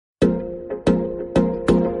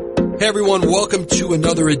Hey everyone, welcome to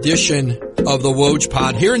another edition of the Woj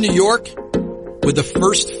Pod here in New York with the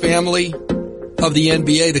first family of the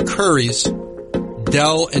NBA, the Currys,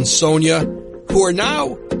 Dell and Sonya, who are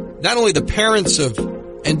now not only the parents of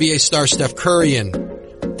NBA star Steph Curry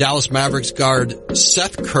and Dallas Mavericks guard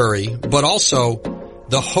Seth Curry, but also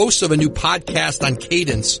the hosts of a new podcast on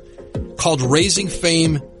Cadence called Raising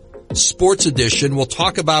Fame Sports Edition. We'll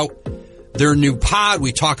talk about their new pod.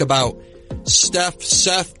 We talk about Steph,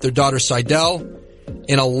 Seth, their daughter Seidel,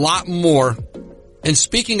 and a lot more. And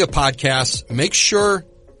speaking of podcasts, make sure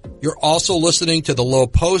you're also listening to The Low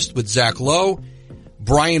Post with Zach Lowe,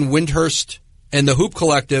 Brian Windhurst, and the Hoop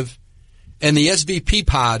Collective, and the SVP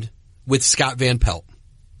pod with Scott Van Pelt.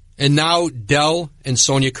 And now, Dell and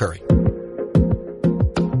Sonya Curry.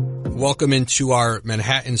 Welcome into our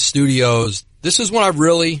Manhattan studios. This is one I've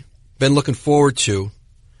really been looking forward to.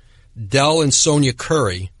 Dell and Sonya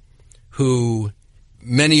Curry, who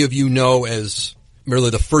many of you know as merely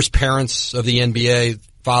the first parents of the NBA,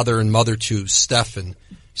 father and mother to Steph and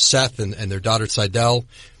Seth and their daughter Seidel,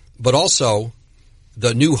 but also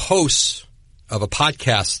the new hosts of a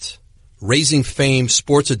podcast, Raising Fame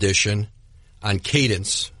Sports Edition on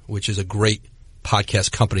Cadence, which is a great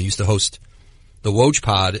podcast company. Used to host the Woj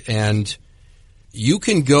Pod, and you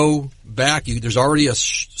can go back. There's already a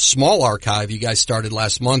small archive you guys started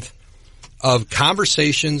last month of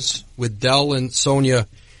conversations with Dell and Sonya,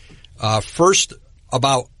 first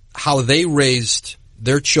about how they raised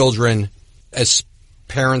their children as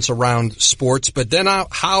parents around sports, but then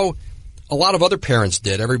how a lot of other parents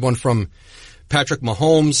did. Everyone from Patrick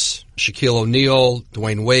Mahomes, Shaquille O'Neal,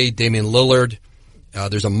 Dwayne Wade, Damian Lillard.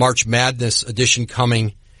 There's a March Madness edition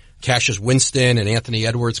coming. Cassius Winston and Anthony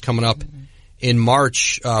Edwards coming up in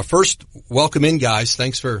March. First, welcome in, guys.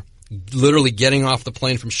 Thanks for literally getting off the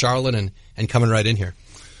plane from Charlotte and coming right in here.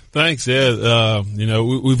 Thanks. Yeah.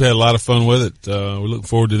 We've had a lot of fun with it. We're looking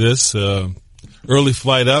forward to this. Early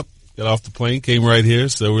flight up, got off the plane, came right here.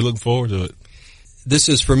 So we're looking forward to it. This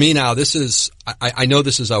is for me now. I know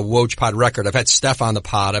this is a Woj Pod record. I've had Steph on the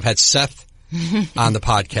pod. I've had Seth on the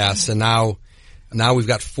podcast, and now we've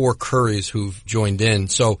got 4 Currys who've joined in.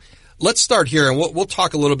 So let's start here, and we'll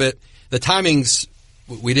talk a little bit. The timings,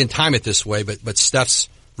 we didn't time it this way, but Steph's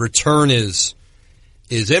return is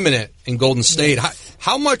imminent in Golden State. Yes.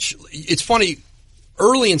 How much, it's funny,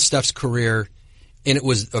 early in Steph's career, and it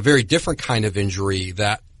was a very different kind of injury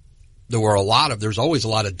that there's always a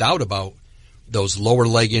lot of doubt about those lower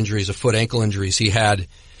leg injuries, the foot ankle injuries he had,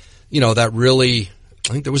 that really,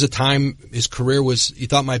 I think there was a time his career you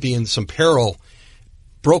thought might be in some peril.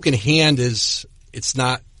 Broken hand it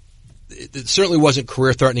certainly wasn't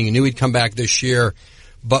career threatening. He knew he'd come back this year,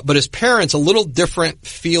 but his parents, a little different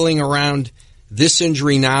feeling around this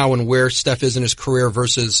injury now and where Steph is in his career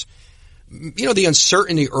versus, the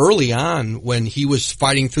uncertainty early on when he was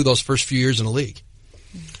fighting through those first few years in the league.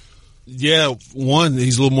 Yeah, one,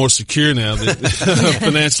 he's a little more secure now,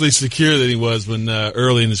 financially secure than he was when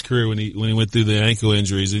early in his career when he went through the ankle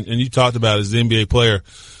injuries. And you talked about as the NBA player,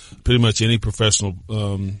 pretty much any professional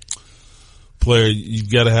player, you've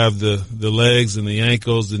got to have the legs and the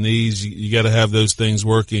ankles, the knees. You got to have those things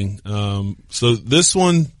working. So this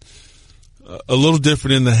one, a little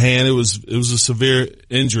different in the hand. It was a severe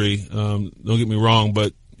injury. Don't get me wrong,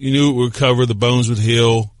 but you knew it would recover. The bones would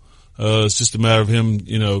heal. It's just a matter of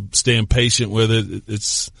him, staying patient with it.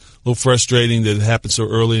 It's a little frustrating that it happened so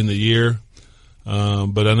early in the year.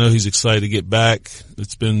 But I know he's excited to get back.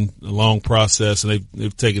 It's been a long process, and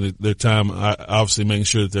they've taken their time, obviously making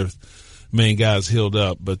sure that their main guy's healed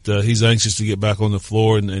up. But he's anxious to get back on the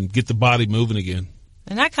floor and get the body moving again.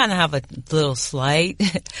 And I kind of have a little slight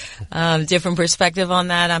different perspective on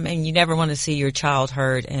that. I mean, you never want to see your child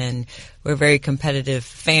hurt, and we're a very competitive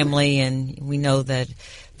family, and we know that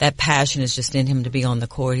passion is just in him to be on the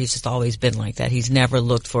court. He's just always been like that. He's never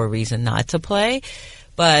looked for a reason not to play.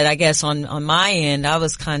 But I guess on my end, I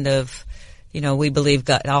was kind of, we believe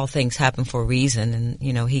all things happen for a reason.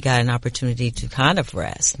 And, he got an opportunity to kind of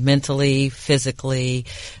rest mentally, physically,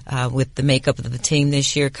 with the makeup of the team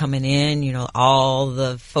this year coming in. All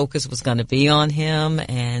the focus was going to be on him.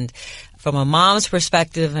 And from a mom's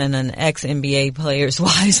perspective and an ex-NBA player's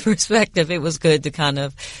wife's perspective, it was good to kind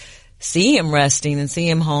of see him resting and see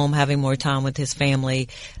him home, having more time with his family,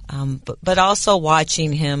 but also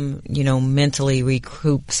watching him, mentally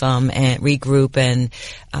regroup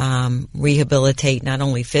and rehabilitate not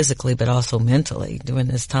only physically but also mentally during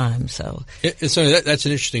this time. So that's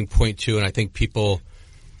an interesting point too, and I think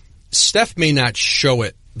Steph may not show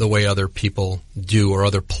it the way other people do or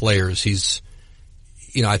other players. He's,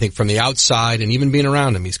 I think from the outside and even being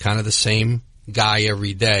around him, he's kind of the same guy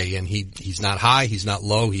every day, and he's not high, he's not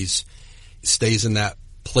low, he stays in that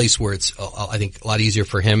place where it's, I think, a lot easier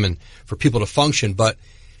for him and for people to function. But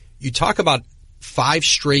you talk about 5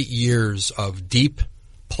 straight years of deep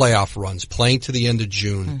playoff runs, playing to the end of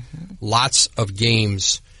June, lots of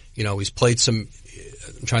games. You know, he's played some,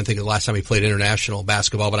 I'm trying to think of the last time he played international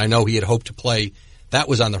basketball, but I know he had hoped to play, that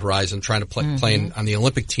was on the horizon, trying to play on the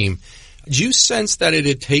Olympic team. Do you sense that it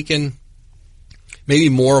had taken maybe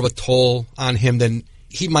more of a toll on him than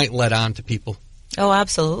he might let on to people? Oh,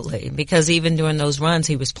 absolutely. Because even during those runs,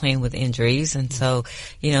 he was playing with injuries. And so,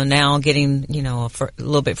 you know, now getting, you know, a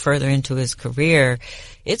little bit further into his career,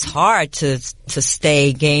 it's hard to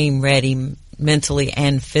stay game ready mentally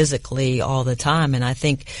and physically all the time. And I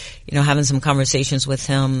think, you know, having some conversations with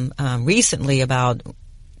him recently about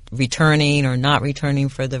returning or not returning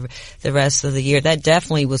for the rest of the year, that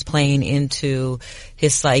definitely was playing into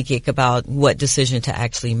his psychic about what decision to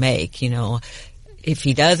actually make. You know, if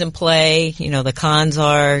he doesn't play, you know, the cons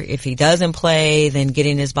are, if he doesn't play, then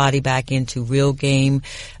getting his body back into real game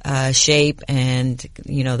shape. And,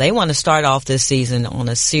 you know, they want to start off this season on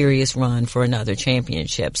a serious run for another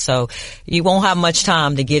championship. So you won't have much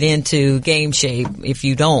time to get into game shape if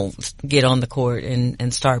you don't get on the court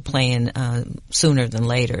and start playing sooner than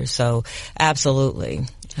later. So absolutely.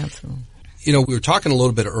 You know, we were talking a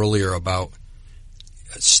little bit earlier about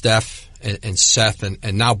Steph and Seth,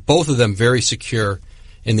 and now both of them very secure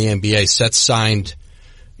in the NBA. Seth signed,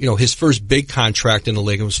 you know, his first big contract in the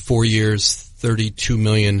league. It was 4 years, $32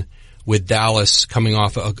 million with Dallas, coming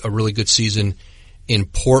off a really good season in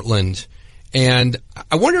Portland. And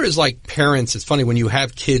I wonder, as like parents, it's funny when you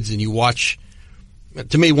have kids and you watch.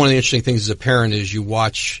 To me, one of the interesting things as a parent is you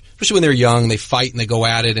watch, especially when they're young, they fight and they go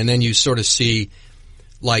at it, and then you sort of see,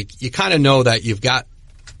 like, you kind of know that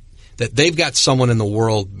that they've got someone in the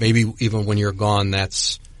world, maybe even when you're gone,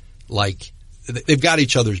 that's like, they've got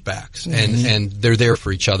each other's backs, and they're there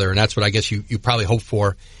for each other. And that's what I guess you probably hope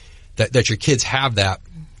for, that your kids have that.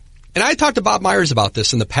 And I talked to Bob Myers about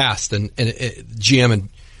this in the past, and GM in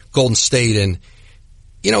Golden State. And,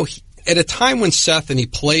 you know, at a time when Seth, and he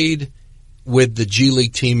played with the G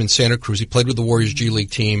League team in Santa Cruz, he played with the Warriors G League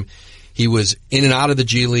team. He was in and out of the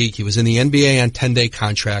G League. He was in the NBA on 10-day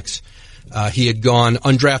contracts. He had gone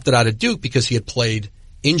undrafted out of Duke because he had played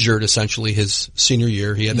injured essentially his senior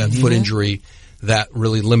year. He had that foot injury that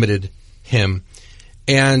really limited him.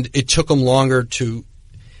 And it took him longer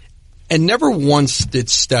and never once did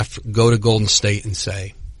Steph go to Golden State and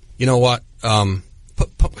say, you know what, come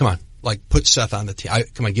on, like, put Seth on the team.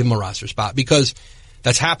 Come on, give him a roster spot. Because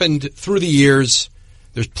that's happened through the years.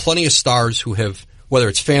 There's plenty of stars who have, whether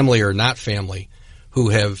it's family or not family, who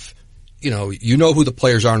have, you know who the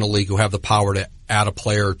players are in the league who have the power to add a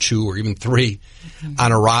player or two or even three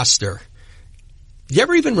on a roster. Do you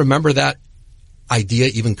ever even remember that idea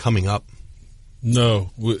even coming up?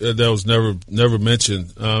 No, that was never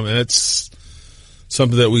mentioned. And it's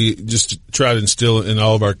something that we just try to instill in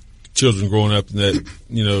all of our children growing up, that,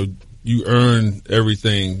 you know, you earn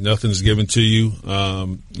everything. Nothing's given to you.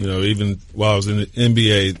 You know, even while I was in the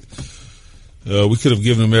NBA, we could have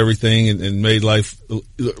given them everything and made life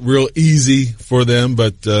real easy for them,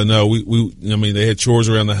 but no, I mean, they had chores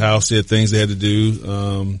around the house, they had things they had to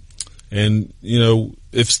do, and, you know,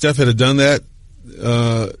 if Steph had done that,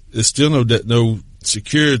 it's still no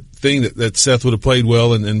secure thing that Seth would have played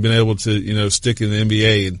well and been able to, you know, stick in the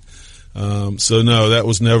NBA. And so no, that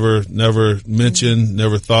was never mentioned,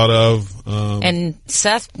 never thought of. And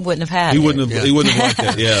Seth wouldn't have had it. He wouldn't have liked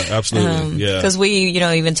that. Yeah, absolutely. Yeah. Because we, you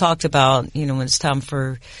know, even talked about, you know, when it's time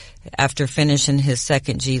after finishing his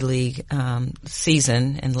second G League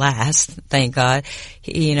season and last, thank God,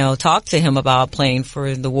 he, you know, talked to him about playing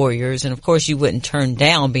for the Warriors. And of course you wouldn't turn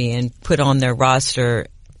down being put on their roster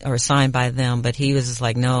or signed by them, but he was just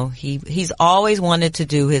like, no, he's always wanted to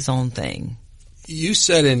do his own thing. You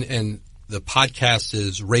said in the podcast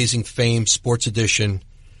is Raising Fame Sports Edition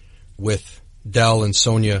with Dell and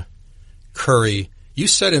Sonya Curry. You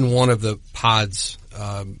said in one of the pods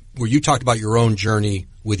where you talked about your own journey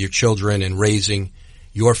with your children and raising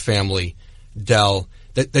your family, Dell,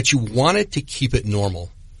 that you wanted to keep it normal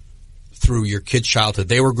through your kids' childhood.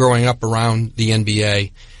 They were growing up around the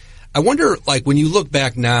NBA. I wonder, like, when you look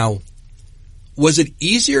back now, was it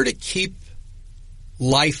easier to keep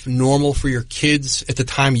life normal for your kids at the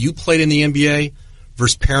time you played in the NBA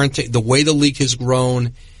versus parenting, the way the league has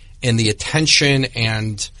grown and the attention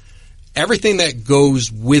and everything that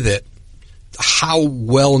goes with it, how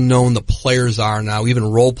well known the players are now, even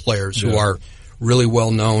role players who are really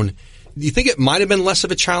well known. Do you think it might have been less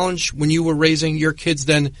of a challenge when you were raising your kids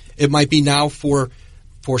than it might be now for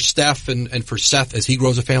Steph and for Seth as he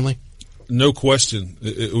grows a family? No question,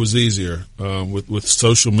 it was easier. With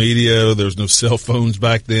social media, there was no cell phones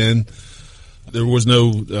back then. There was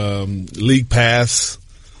no league pass.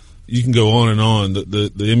 You can go on and on.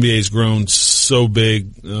 The NBA's grown so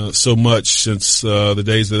big, so much since the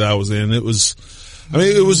days that I was in. It was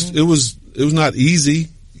not easy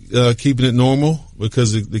keeping it normal,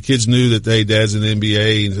 because the kids knew that, hey, Dad's in the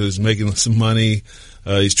NBA and he's making some money.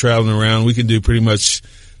 He's traveling around. We can do pretty much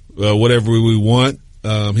whatever we want.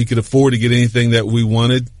 He could afford to get anything that we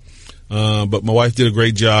wanted. But my wife did a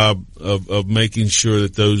great job of making sure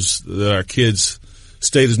that our kids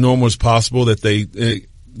stayed as normal as possible, that they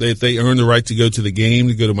earned the right to go to the game,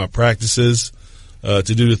 to go to my practices, to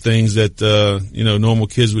do the things that, normal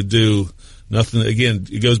kids would do. Nothing, again,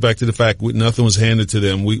 it goes back to the fact nothing was handed to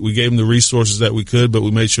them. We gave them the resources that we could, but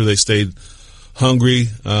we made sure they stayed hungry.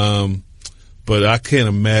 But I can't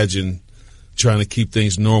imagine trying to keep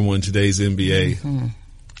things normal in today's NBA. Mm-hmm.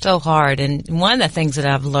 So hard. And one of the things that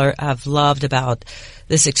I've loved about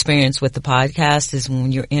this experience with the podcast is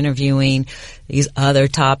when you're interviewing these other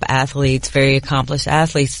top athletes, very accomplished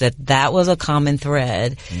athletes, that was a common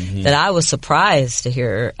thread that I was surprised to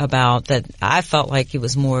hear about, that I felt like it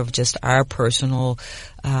was more of just our personal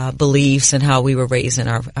beliefs and how we were raising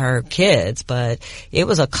our kids. But it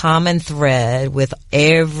was a common thread with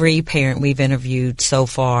every parent we've interviewed so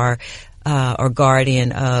far, or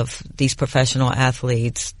guardian of these professional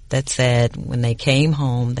athletes, that said when they came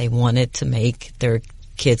home, they wanted to make their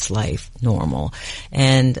kids' life normal.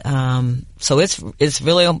 And so it's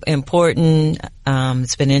really important.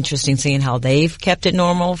 It's been interesting seeing how they've kept it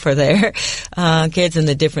normal for their kids in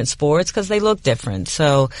the different sports, because they look different.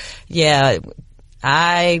 So yeah,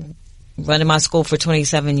 I running my school for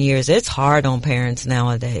 27 years. It's hard on parents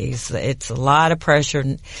nowadays. It's a lot of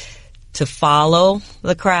pressure to follow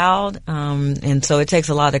the crowd. And so it takes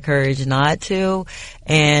a lot of courage not to,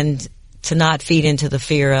 and to not feed into the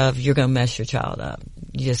fear of you're going to mess your child up.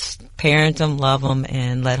 You just parent them, love them,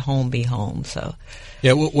 and let home be home. So,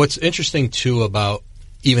 yeah, what's interesting too about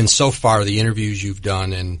even so far the interviews you've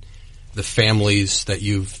done and the families that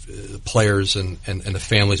players and the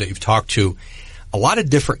families that you've talked to, a lot of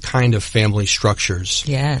different kind of family structures.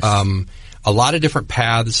 Yes. A lot of different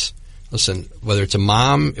paths. Listen, whether it's a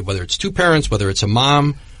mom, whether it's two parents, whether it's a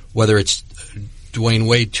mom, whether it's Dwayne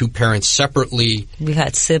Wade, two parents separately. We've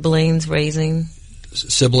had siblings raising.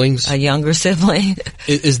 Siblings? A younger sibling.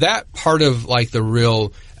 Is that part of like the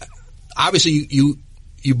real, obviously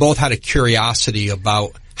you both had a curiosity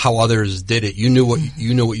about how others did it. You knew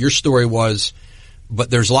what your story was, but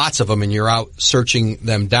there's lots of them and you're out searching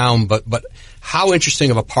them down. But how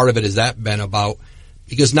interesting of a part of it has that been about,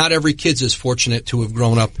 because not every kid's as fortunate to have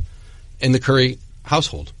grown up in the Curry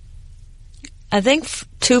household? I think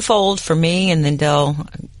twofold for me, and then Dell,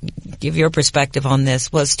 give your perspective on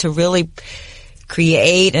this, was to really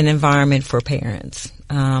create an environment for parents,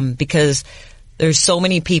 because there's so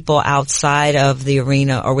many people outside of the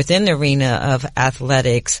arena or within the arena of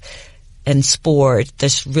athletics and sport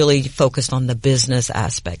that's really focused on the business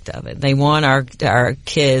aspect of it. They want our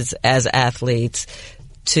kids as athletes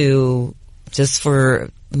to just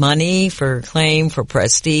for money, for claim, for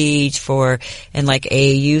prestige, and like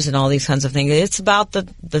AAUs and all these kinds of things. It's about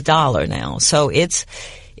the dollar now. So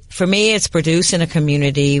for me, it's producing a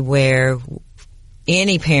community where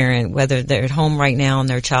any parent, whether they're at home right now and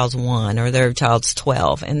their child's 1 or their child's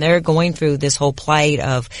 12, and they're going through this whole plight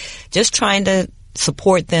of just trying to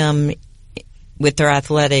support them with their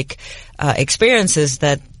athletic experiences,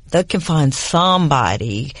 that they can find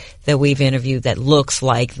somebody that we've interviewed that looks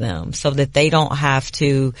like them, so that they don't have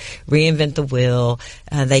to reinvent the wheel.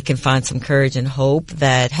 They can find some courage and hope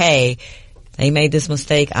that, hey, they made this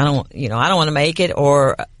mistake. I don't want to make it,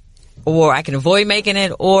 or I can avoid making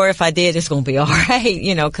it, or if I did, it's going to be all right,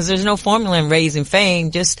 because there's no formula in raising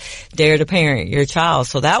fame. Just dare to parent your child.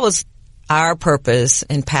 So that was our purpose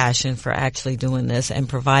and passion for actually doing this and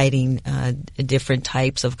providing different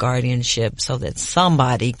types of guardianship so that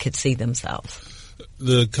somebody could see themselves.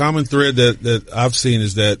 The common thread that I've seen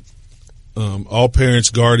is that all parents,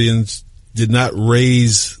 guardians did not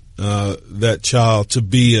raise that child to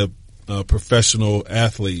be a professional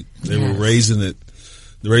athlete. They were raising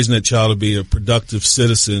that child to be a productive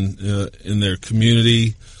citizen in their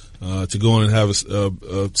community, to go on and have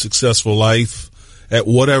a successful life at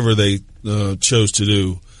whatever they chose to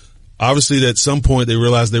do. Obviously, at some point, they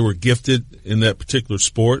realized they were gifted in that particular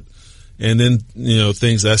sport, and then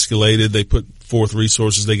things escalated. They put forth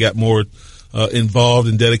resources. They got more involved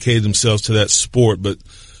and dedicated themselves to that sport. But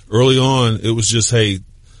early on, it was just, hey,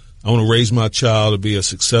 I want to raise my child to be a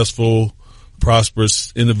successful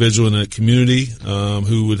prosperous individual in a community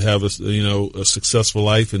who would have a successful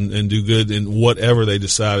life and do good in whatever they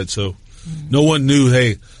decided. So no one knew,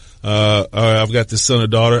 hey, all right, I've got this son or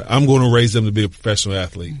daughter, I'm going to raise them to be a professional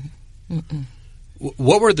athlete.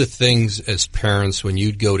 What were the things as parents when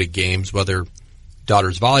you'd go to games, whether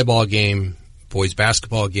daughter's volleyball game, boys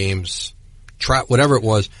basketball games, whatever it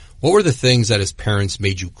was, what were the things that as parents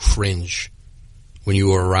made you cringe when you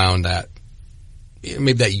were around that,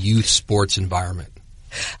 maybe that youth sports environment?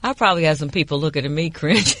 I probably had some people looking at me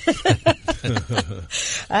cringe.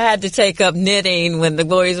 I had to take up knitting when the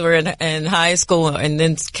boys were in high school and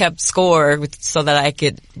then kept score so that I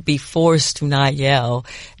could be forced to not yell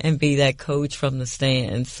and be that coach from the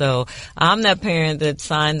stands. So I'm that parent that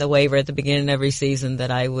signed the waiver at the beginning of every season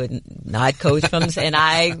that I would not coach from the stands, and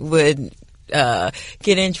I would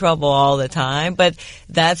get in trouble all the time. But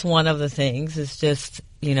that's one of the things. It's just,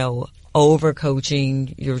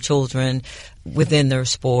 overcoaching your children within their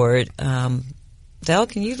sport. Dell,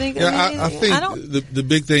 can you think of anything? I think the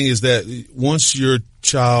big thing is that once your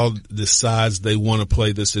child decides they want to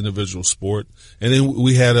play this individual sport, and then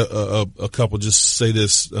we had a couple just say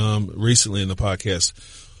this recently in the podcast.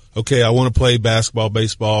 Okay, I want to play basketball,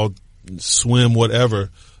 baseball, swim, whatever.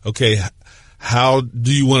 Okay, how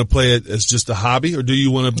do you want to play it as just a hobby, or do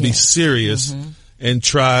you want to be serious and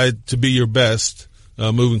try to be your best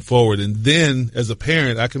moving forward? And then, as a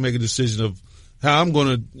parent, I can make a decision of how I'm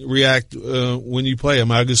going to react when you play.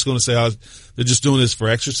 Am I just going to say they're just doing this for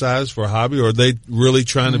exercise, for a hobby, or are they really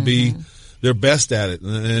trying to be their best at it?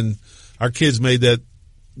 And our kids made that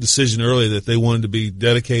decision early that they wanted to be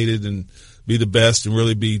dedicated and be the best and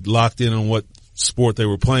really be locked in on what sport they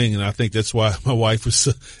were playing. And I think that's why my wife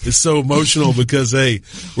is so emotional because, hey,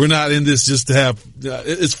 we're not in this just to have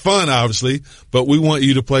it's fun, obviously, but we want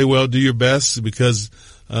you to play well, do your best, because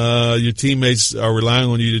your teammates are relying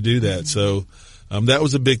on you to do that. So that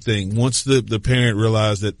was a big thing. Once the parent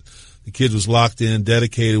realized that the kid was locked in,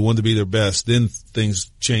 dedicated, wanted to be their best, then things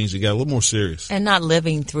changed and got a little more serious. And not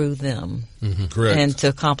living through them. Correct. And to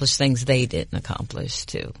accomplish things they didn't accomplish,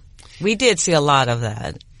 too. We did see a lot of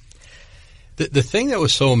that. The thing that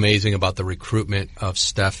was so amazing about the recruitment of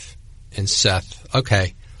Steph and Seth,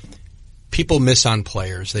 okay, people miss on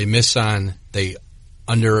players. They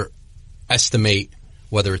underestimate,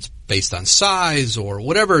 whether it's based on size or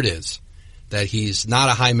whatever it is, that he's not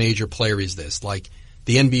a high major player, he's this. Like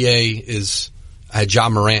the NBA I had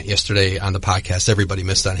John Morant yesterday on the podcast. Everybody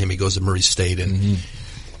missed on him. He goes to Murray State.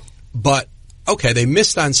 But, okay, they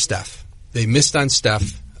missed on Steph. They missed on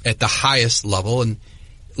Steph at the highest level. And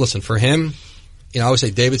listen, for him, I always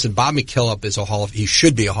say Davidson, Bob McKillop he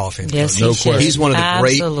should be a Hall of Fame coach. Yes, no question. He's one of the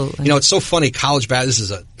Absolutely. great, it's so funny, this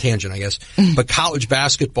is a tangent, I guess, but college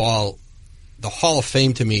basketball, the Hall of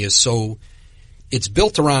Fame to me is it's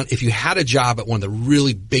built around, if you had a job at one of the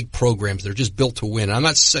really big programs, they're just built to win. I'm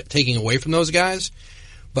not taking away from those guys,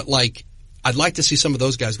 but I'd like to see some of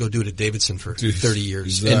those guys go do it at Davidson for 30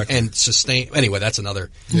 years and sustain. Anyway, that's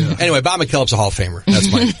another. Yeah. Anyway, Bob McKillop's a Hall of Famer.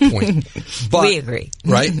 That's my point. But, we agree.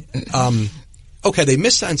 Right? Okay, they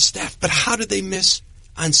missed on Steph, but how did they miss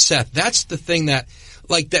on Seth? That's the thing that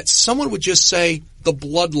someone would just say, the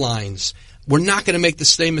bloodlines. We're not going to make the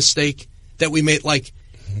same mistake that we made.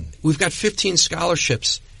 We've got 15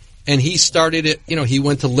 scholarships, and he started it. He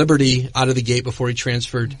went to Liberty out of the gate before he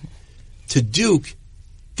transferred to Duke.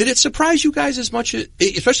 Did it surprise you guys as much,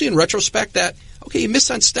 especially in retrospect, that, okay, you missed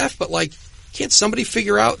on Steph, but can't somebody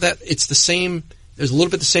figure out that it's the same, there's a little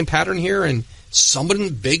bit the same pattern here, and somebody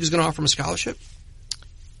big is going to offer him a scholarship?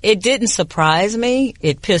 It didn't surprise me.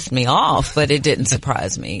 It pissed me off, but it didn't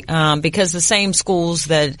surprise me. Because the same schools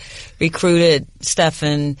that recruited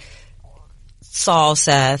Stephen saw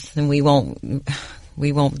Seth, and we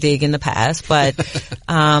won't dig in the past, but,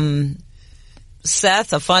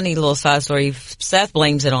 Seth, a funny little side story, Seth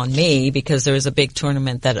blames it on me because there was a big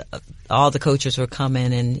tournament that all the coaches were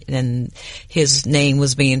coming and his name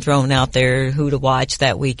was being thrown out there, who to watch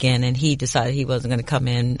that weekend, and he decided he wasn't going to come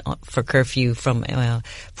in for curfew from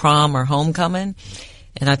prom or homecoming.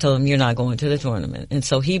 And I told him, you're not going to the tournament. And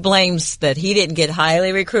so he blames that he didn't get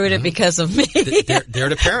highly recruited because of me. They're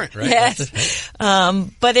the parent, right? Yes.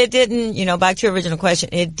 But it didn't, back to your original question,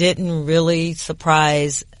 it didn't really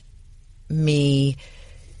surprise me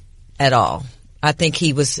at all. I think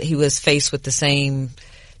he was faced with the same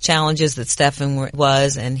challenges that Stephen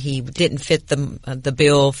was, and he didn't fit the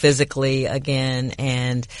bill physically again.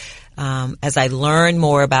 And as I learned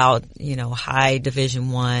more about high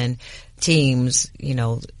Division I teams,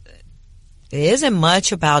 it isn't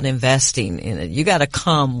much about investing in it. You got to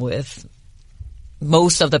come with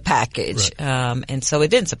most of the package. Right. And so it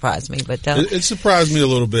didn't surprise me, but it surprised me a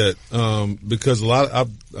little bit because I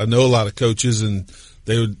know a lot of coaches, and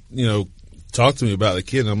they would talk to me about the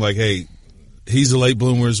kid, and I'm like, hey, he's a late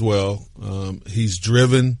bloomer as well. He's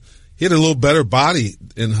driven. He had a little better body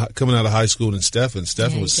coming out of high school than Stephen.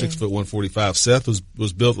 Stephen was 6 foot 145. Seth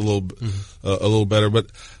was built a little better, but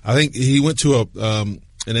I think he went to an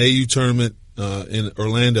AU tournament in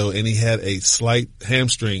Orlando, and he had a slight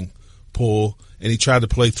hamstring pull, and he tried to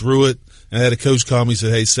play through it. And I had a coach call me and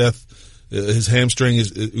said, "Hey, Seth, his hamstring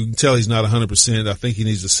you can tell he's not 100%. I think he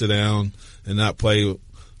needs to sit down and not play."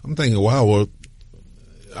 I'm thinking, wow, well,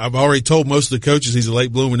 I've already told most of the coaches he's a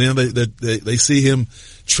late bloomer. Now they see him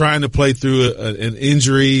trying to play through an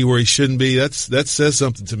injury where he shouldn't be. That says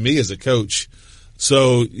something to me as a coach.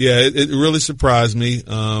 So yeah, it really surprised me.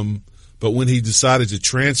 But when he decided to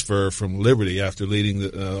transfer from Liberty after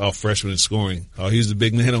leading all freshmen in scoring, he was the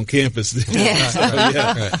big man on campus.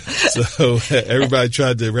 So everybody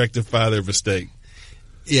tried to rectify their mistake.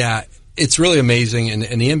 Yeah, it's really amazing, and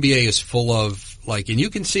the NBA is full of and you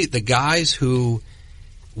can see the guys who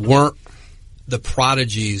weren't the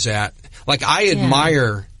prodigies at. I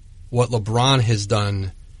admire what LeBron has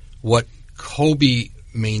done, what Kobe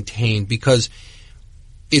maintained, because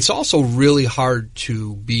it's also really hard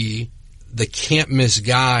to be the can't miss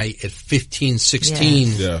guy at 15,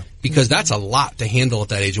 16, because that's a lot to handle at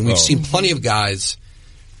that age. And we've seen plenty of guys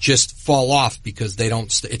just fall off because they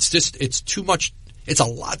don't, it's too much, it's a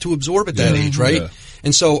lot to absorb at that age, right? Yeah.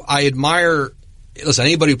 And so I admire, listen,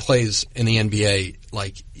 anybody who plays in the NBA,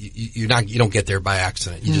 you don't get there by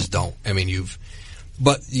accident. You just don't. I mean,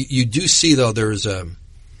 but you do see though, there's of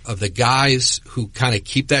the guys who kind of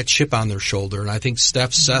keep that chip on their shoulder. And I think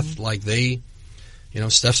Seth, Steph's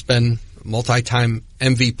been multi-time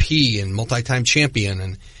MVP and multi-time champion.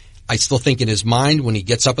 And I still think in his mind, when he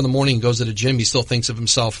gets up in the morning and goes to the gym, he still thinks of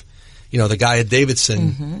himself, the guy at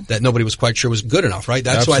Davidson that nobody was quite sure was good enough, right?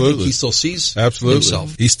 That's why I think he still sees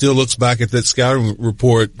himself. He still looks back at that scouting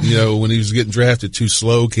report, when he was getting drafted, too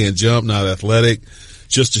slow, can't jump, not athletic,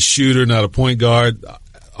 just a shooter, not a point guard.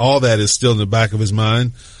 All that is still in the back of his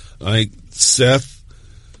mind. I think Seth,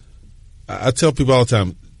 I tell people all the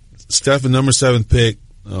time, Steph, a number 7 pick,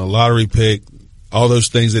 lottery pick, all those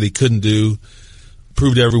things that he couldn't do,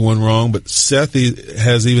 proved everyone wrong. But Seth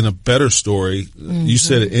has even a better story. You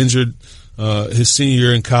said it, injured his senior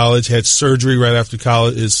year in college, had surgery right after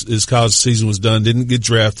college. His college season was done, didn't get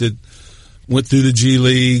drafted, went through the G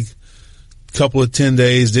League, couple of 10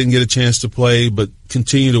 days, didn't get a chance to play, but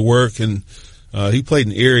continued to work. And he played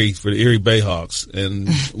in Erie for the Erie Bayhawks, and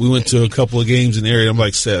we went to a couple of games in Erie. I'm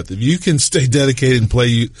like, Seth, if you can stay dedicated and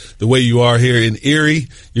play the way you are here in Erie,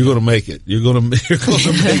 you're going to make it. You're going to make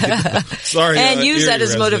it. Sorry, and use that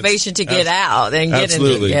as motivation to get out and get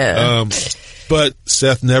absolutely. In there. Yeah. But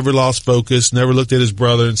Seth never lost focus. Never looked at his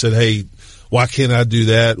brother and said, "Hey, why can't I do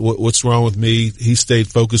that? What's wrong with me?" He stayed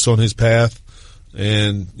focused on his path,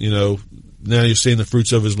 and now you're seeing the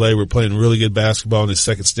fruits of his labor, playing really good basketball in his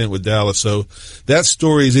second stint with Dallas. So that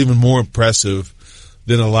story is even more impressive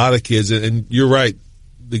than a lot of kids. And you're right.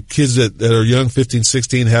 The kids that are young, 15,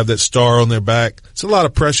 16, have that star on their back. It's a lot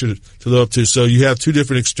of pressure to live up to. So you have two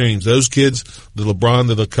different extremes. Those kids, the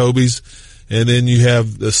LeBron, the Kobe's, and then you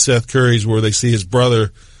have the Seth Curry's where they see his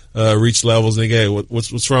brother reach levels and they go, hey,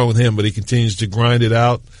 what's wrong with him? But he continues to grind it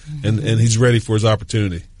out, and he's ready for his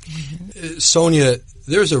opportunity. Sonya,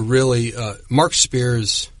 there's a really Mark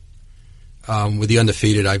Spears with the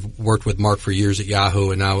Undefeated. I've worked with Mark for years at Yahoo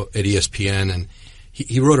and now at ESPN, and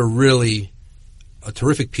he wrote a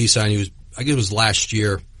terrific piece on you. I guess it was last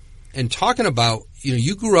year, and talking about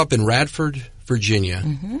you grew up in Radford, Virginia,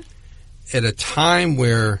 at a time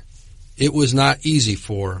where it was not easy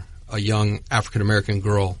for a young African American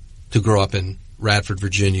girl to grow up in Radford,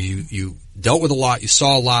 Virginia. You dealt with a lot, you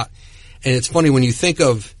saw a lot, and it's funny when you think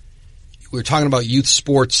of. We're talking about youth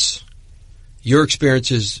sports, your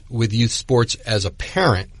experiences with youth sports as a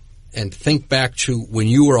parent, and think back to when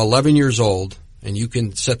you were 11 years old, and you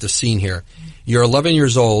can set the scene here. You're 11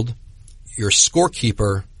 years old, you're a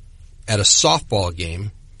scorekeeper at a softball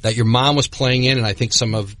game that your mom was playing in, and I think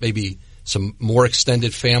maybe some more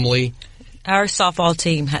extended family. Our softball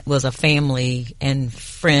team was a family and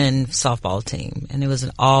friend softball team, and it was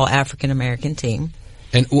an all African American team.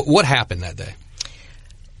 And what happened that day?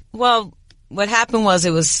 Well, what happened was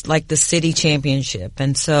it was like the city championship.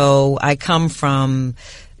 And so I come from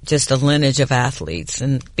just a lineage of athletes,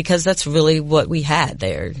 and because that's really what we had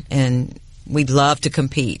there, and we'd love to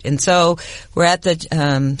compete. And so we're at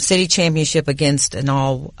the city championship against an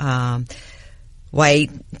all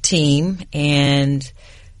white team, and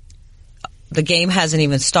the game hasn't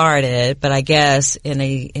even started, but I guess in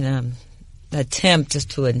a attempt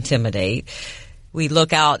just to intimidate, we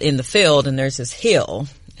look out in the field and there's this hill,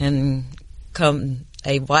 and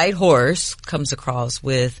a white horse comes across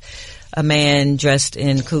with a man dressed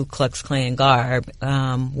in Ku Klux Klan garb,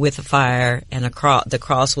 with a fire, and the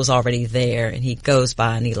cross was already there, and he goes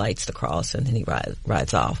by and he lights the cross, and then he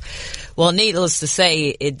rides off. Well, needless to say,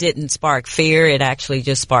 it didn't spark fear. It actually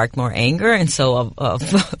just sparked more anger, and so a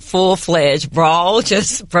full-fledged brawl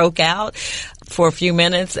just broke out for a few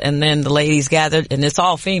minutes, and then the ladies gathered, and it's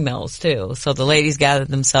all females too. So the ladies gathered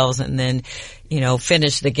themselves and then,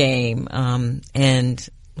 finished the game, and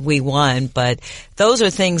we won. But those are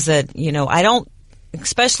things that, I don't,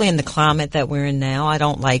 especially in the climate that we're in now, I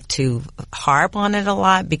don't like to harp on it a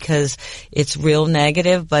lot because it's real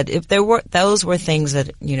negative. But if those were things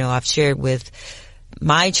that, I've shared with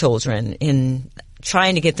my children in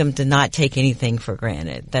trying to get them to not take anything for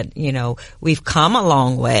granted, that, we've come a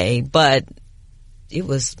long way, but it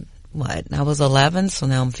was I was 11, so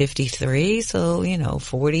now I'm 53, so,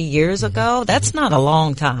 40 years ago, that's not a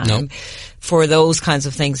long time for those kinds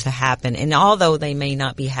of things to happen. And although they may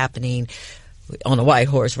not be happening on a white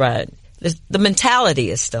horse ride, the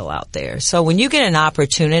mentality is still out there. So when you get an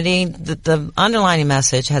opportunity, the underlying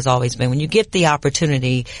message has always been, when you get the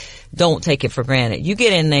opportunity, don't take it for granted. You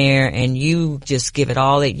get in there and you just give it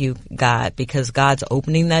all that you got, because God's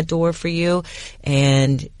opening that door for you,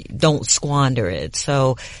 and don't squander it.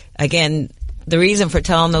 So again, the reason for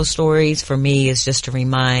telling those stories for me is just to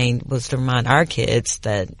remind our kids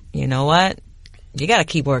that, you know what? You got to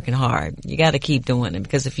keep working hard. You got to keep doing it,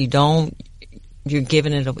 because if you don't, you're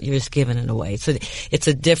just giving it away. So it's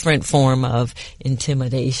a different form of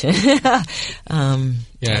intimidation. And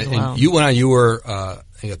you went on, you were, I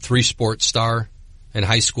think, a 3-sport star in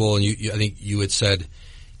high school, and I think you had said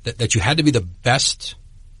that you had to be the best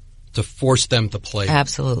to force them to play.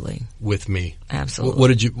 Absolutely. With me.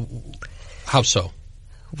 Absolutely. How so?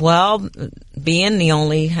 Well, being the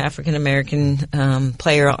only African American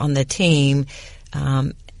player on the team,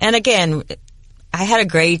 and again, I had a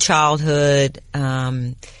great childhood.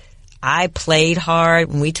 I played hard.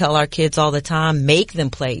 When we tell our kids all the time, make them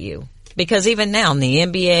play you. Because even now in the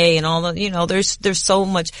NBA and all the, there's so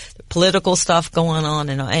much political stuff going on,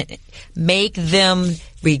 and make them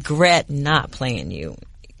regret not playing you.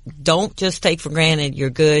 Don't just take for granted you're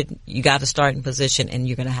good. You got to start in position and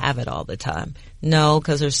you're going to have it all the time. No,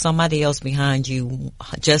 because there's somebody else behind you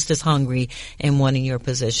just as hungry and wanting your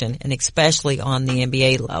position, and especially on the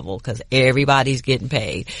NBA level, because everybody's getting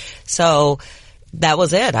paid. So that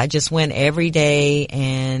was it. I just went every day,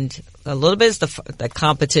 and a little bit is the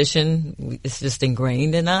competition. It's just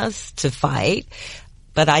ingrained in us to fight.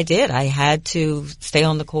 But I did. I had to stay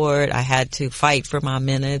on the court. I had to fight for my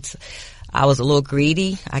minutes. I was a little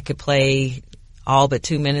greedy. I could play all but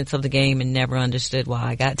 2 minutes of the game and never understood why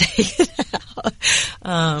I got taken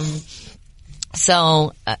out.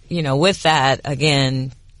 With that,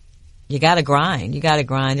 again, you gotta grind. You gotta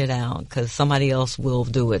grind it out, because somebody else will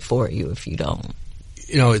do it for you if you don't.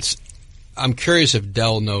 I'm curious if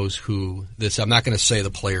Dell knows who this, I'm not going to say the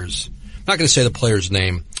player's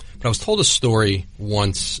name, but I was told a story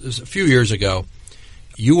once, it was a few years ago.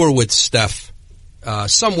 You were with Steph,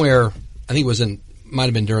 somewhere, I think might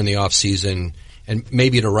have been during the off season, and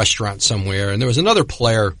maybe at a restaurant somewhere. And there was another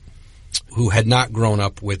player who had not grown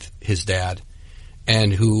up with his dad,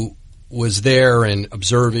 and who was there and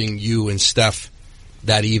observing you and Steph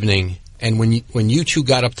that evening. And when you two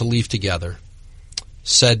got up to leave together,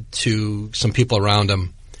 said to some people around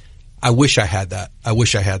him, "I wish I had that. I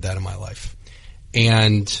wish I had that in my life."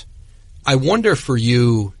 And I wonder for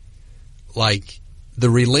you, like, the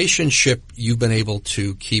relationship you've been able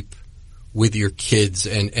to keep with your kids,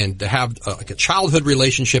 and to have like a childhood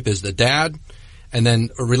relationship as the dad, and then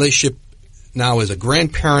a relationship now as a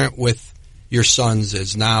grandparent with your sons,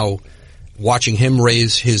 as now watching him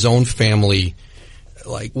raise his own family.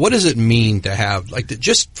 Like, what does it mean to have, like,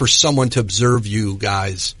 just for someone to observe you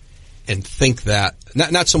guys and think that,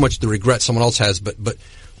 not so much the regret someone else has,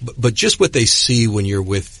 but just what they see when you're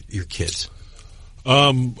with your kids?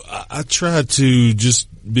 I try to just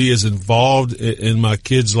be as involved in my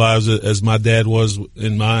kids' lives as my dad was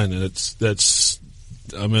in mine, and it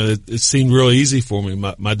seemed real easy for me.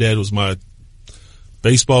 My dad was my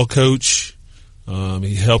baseball coach.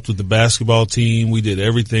 He helped with the basketball team. We did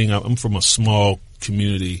everything. I'm from a small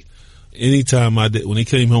community. Anytime when he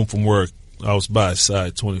came home from work, I was by his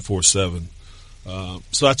side 24/7.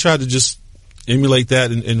 So I tried to just emulate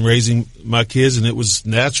that in raising my kids, and it was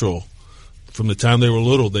natural. From the time they were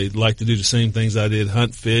little, they liked to do the same things I did: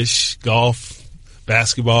 hunt, fish, golf,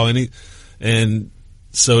 basketball, and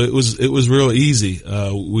so it was real easy.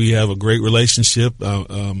 We have a great relationship.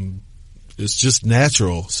 It's just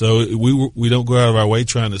natural. So we don't go out of our way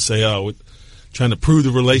trying to say, trying to prove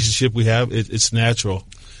the relationship we have. It's natural.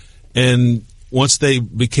 And once they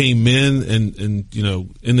became men and in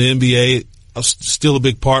the NBA, I was still a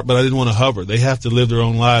big part, but I didn't want to hover. They have to live their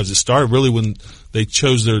own lives. It started really when they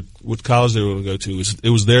chose what college they were going to go to. It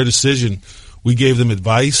was their decision. We gave them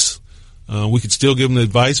advice. We could still give them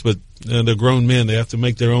advice, but they're grown men. They have to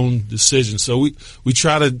make their own decisions. So we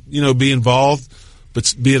try to, be involved,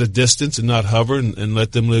 but be at a distance and not hover and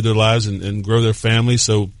let them live their lives and grow their family.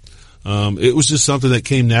 So, it was just something that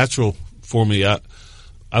came natural for me. I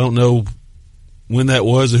don't know when that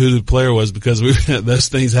was or who the player was, because those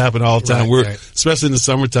things happen all the time. Right. Especially in the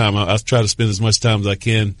summertime. I try to spend as much time as I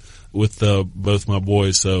can with both my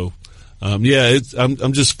boys. So, I'm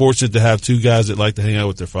just fortunate to have two guys that like to hang out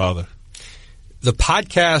with their father. The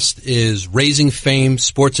podcast is Raising Fame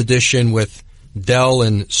Sports Edition with Dell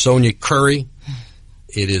and Sonya Curry.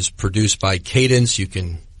 It is produced by Cadence. You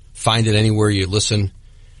can find it anywhere you listen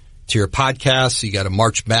to your podcasts. You got a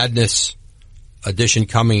March Madness edition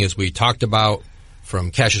coming, as we talked about, from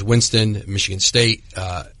Cassius Winston, Michigan State,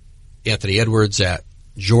 Anthony Edwards at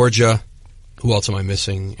Georgia. Who else am I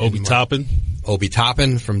missing? Obi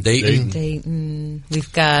Toppin from Dayton. Dayton.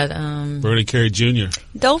 We've got Vernon Carey Jr.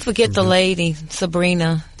 Don't forget the lady,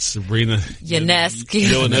 Sabrina Ionescu.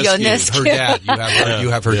 Her dad. You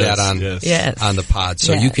have her dad on the pod.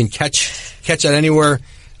 So you can catch that anywhere.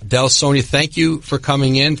 Dell, Sonya, thank you for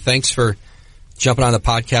coming in. Thanks for jumping on the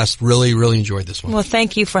podcast. Really, really enjoyed this one. Well,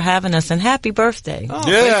 thank you for having us, and happy birthday. Oh,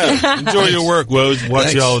 enjoy your work, Woj.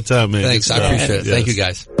 Watch you all the time, man. Thanks. I appreciate it. Yes. Thank you,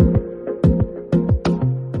 guys.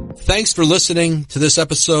 Thanks for listening to this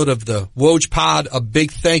episode of the Woj Pod. A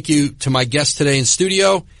big thank you to my guests today in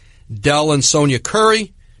studio, Dell and Sonya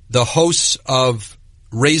Curry, the hosts of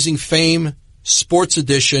Raising Fame Sports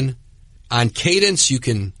Edition on Cadence. You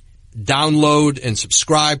can download and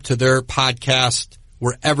subscribe to their podcast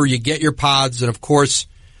wherever you get your pods. And, of course,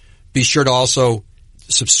 be sure to also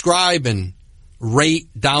subscribe and rate,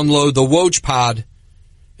 download the Woj Pod,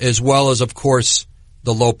 as well as, of course,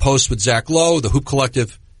 the Low Post with Zach Lowe, the Hoop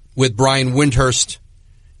Collective with Brian Windhurst,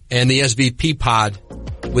 and the SVP Pod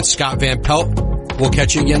with Scott Van Pelt. We'll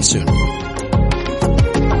catch you again soon.